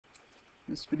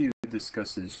This video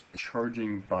discusses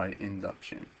charging by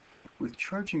induction. With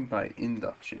charging by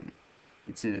induction,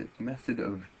 it's a method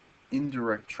of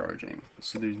indirect charging,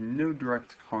 so there's no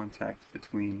direct contact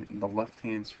between the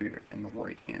left-hand sphere and the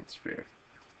right-hand sphere.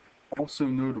 Also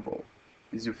notable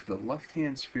is if the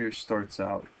left-hand sphere starts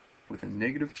out with a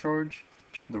negative charge,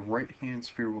 the right-hand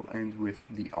sphere will end with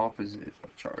the opposite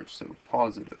of charge, so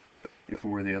positive. If it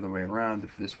were the other way around,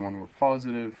 if this one were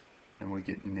positive, then we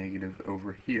get negative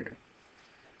over here.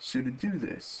 So to do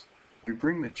this, we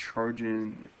bring the charge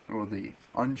in, or the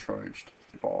uncharged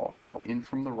ball in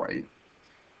from the right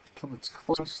till it's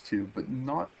close to, but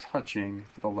not touching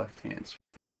the left hand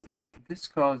sphere. This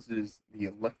causes the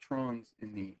electrons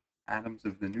in the atoms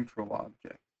of the neutral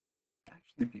object to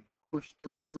actually be pushed to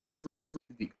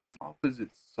the opposite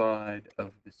side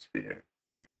of the sphere.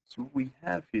 So what we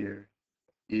have here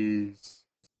is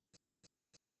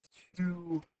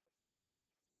two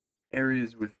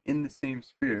areas within the same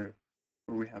sphere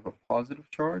where we have a positive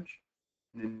charge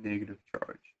and a negative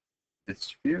charge. The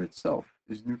sphere itself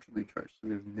is neutrally charged, so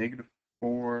we have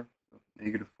 -4,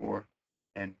 -4,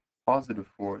 and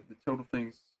 +4. The total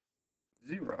thing's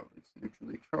 0. It's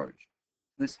neutrally charged.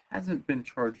 This hasn't been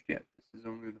charged yet. This is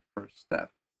only the first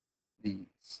step. The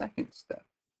second step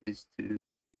is to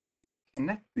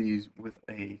connect these with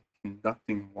a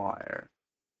conducting wire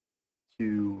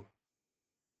to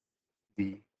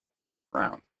the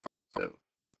ground. So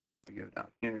we go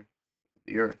down here to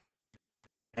the earth.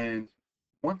 And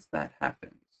once that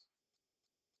happens,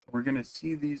 we're going to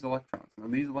see these electrons. Now,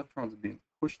 these electrons are being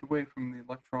pushed away from the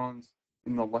electrons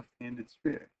in the left-handed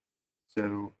sphere.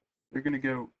 So they're going to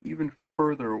go even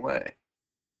further away.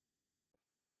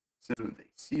 So they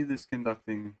see this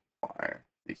conducting wire.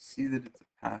 They see that it's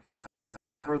a path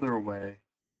further away,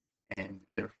 and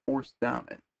they're forced down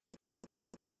it.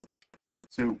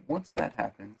 So once that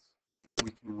happens,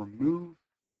 we can remove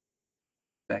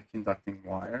that conducting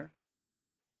wire,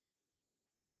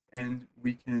 and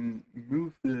we can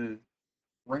move the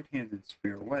right-handed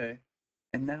sphere away,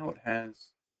 and now it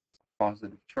has a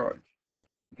positive charge.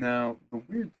 Now, the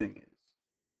weird thing is,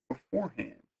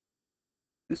 beforehand,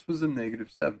 this was a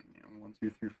 -7, 1,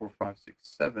 2, 3, 4, 5, 6,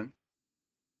 7.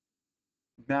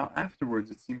 Now,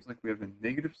 afterwards, it seems like we have a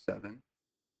 -7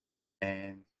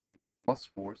 and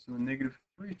 +4, so a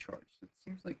 -3 charge. So it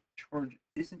seems like charge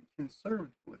isn't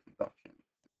conserved with induction.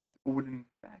 But what in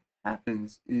fact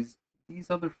happens is these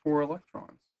other 4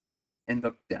 electrons end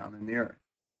up down in the earth.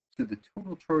 So the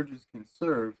total charge is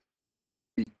conserved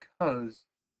because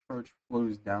charge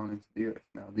flows down into the earth.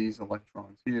 Now these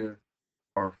electrons here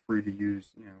are free to use,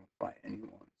 by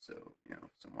anyone. So, if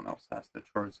someone else has to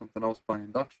charge something else by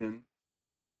induction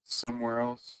somewhere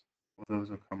else, well, those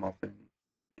will come up and,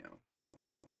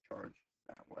 charge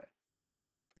that way.